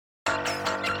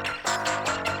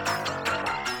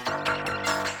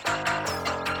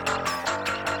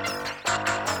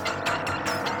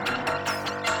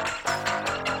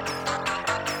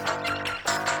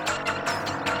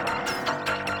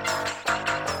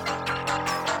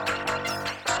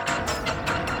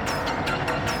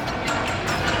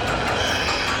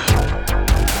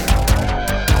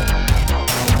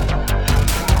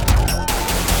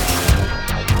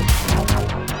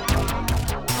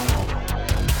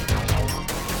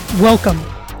Welcome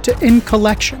to In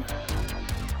Collection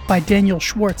by Daniel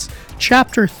Schwartz,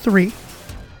 Chapter 3.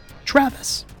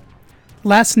 Travis.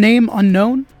 Last name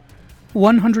unknown,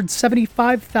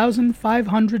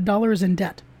 $175,500 in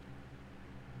debt.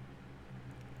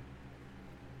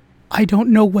 I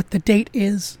don't know what the date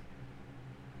is.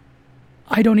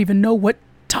 I don't even know what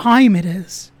time it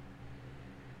is.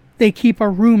 They keep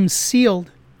our rooms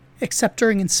sealed, except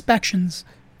during inspections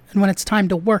and when it's time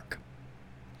to work.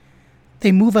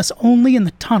 They move us only in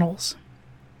the tunnels.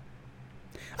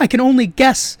 I can only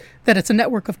guess that it's a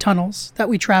network of tunnels that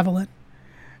we travel in,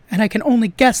 and I can only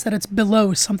guess that it's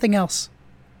below something else.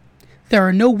 There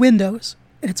are no windows,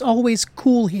 and it's always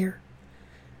cool here.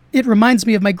 It reminds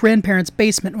me of my grandparents'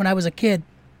 basement when I was a kid.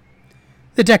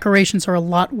 The decorations are a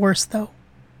lot worse, though.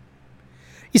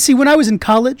 You see, when I was in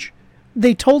college,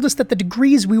 they told us that the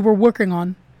degrees we were working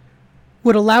on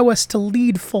would allow us to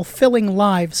lead fulfilling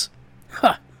lives.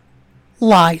 Huh.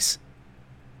 Lies.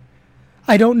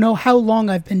 I don't know how long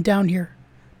I've been down here,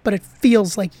 but it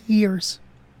feels like years.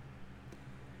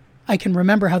 I can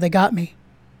remember how they got me.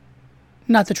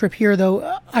 Not the trip here,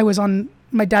 though. I was on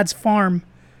my dad's farm.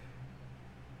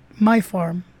 My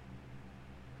farm.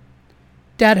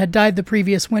 Dad had died the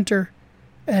previous winter,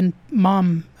 and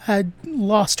Mom had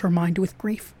lost her mind with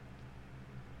grief.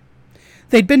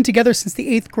 They'd been together since the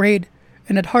 8th grade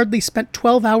and had hardly spent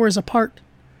 12 hours apart.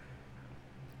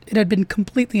 It had been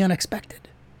completely unexpected.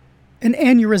 An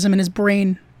aneurysm in his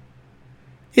brain.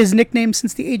 His nickname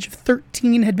since the age of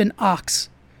 13 had been Ox.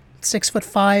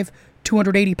 6'5",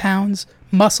 280 pounds,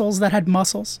 muscles that had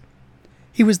muscles.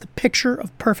 He was the picture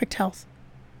of perfect health.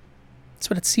 That's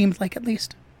what it seemed like, at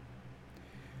least.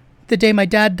 The day my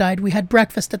dad died, we had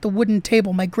breakfast at the wooden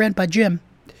table my grandpa Jim,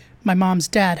 my mom's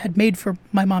dad, had made for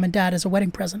my mom and dad as a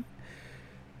wedding present.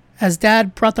 As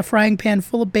Dad brought the frying pan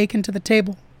full of bacon to the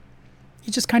table, he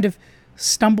just kind of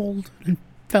stumbled and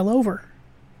fell over.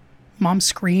 Mom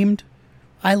screamed.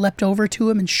 I leapt over to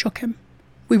him and shook him.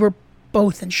 We were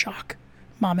both in shock,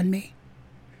 Mom and me.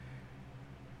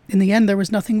 In the end, there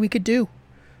was nothing we could do,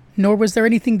 nor was there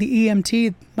anything the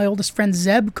EMT, my oldest friend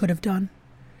Zeb, could have done.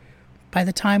 By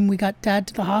the time we got Dad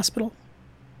to the hospital,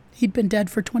 he'd been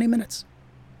dead for 20 minutes.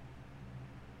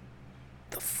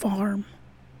 The farm.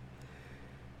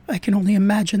 I can only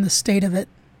imagine the state of it.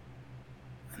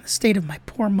 And the state of my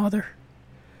poor mother.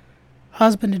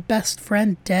 Husband and best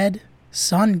friend dead.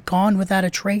 Son gone without a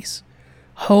trace.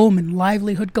 Home and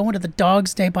livelihood going to the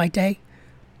dogs day by day.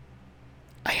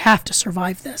 I have to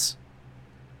survive this.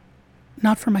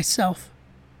 Not for myself,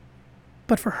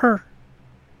 but for her.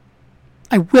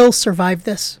 I will survive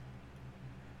this.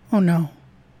 Oh no.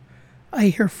 I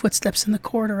hear footsteps in the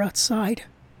corridor outside.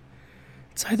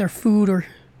 It's either food or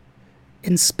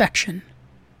inspection.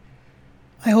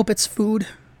 I hope it's food.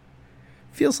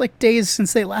 Feels like days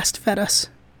since they last fed us.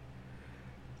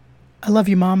 I love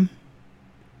you, Mom.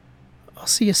 I'll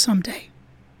see you someday.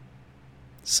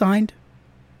 Signed,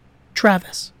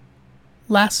 Travis.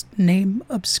 Last name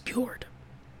obscured.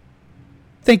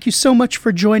 Thank you so much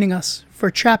for joining us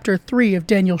for Chapter 3 of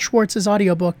Daniel Schwartz's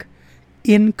audiobook,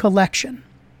 In Collection.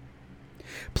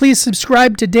 Please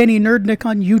subscribe to Danny Nerdnick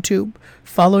on YouTube.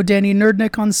 Follow Danny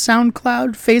Nerdnick on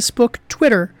SoundCloud, Facebook,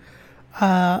 Twitter,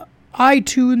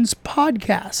 iTunes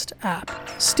podcast app,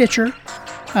 Stitcher,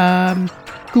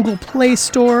 Google Play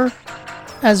Store,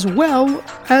 as well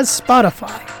as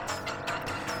Spotify.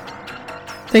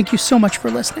 Thank you so much for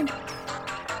listening.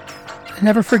 And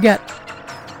never forget,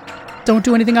 don't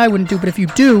do anything I wouldn't do, but if you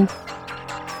do,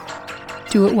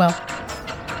 do it well.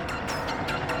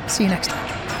 See you next time.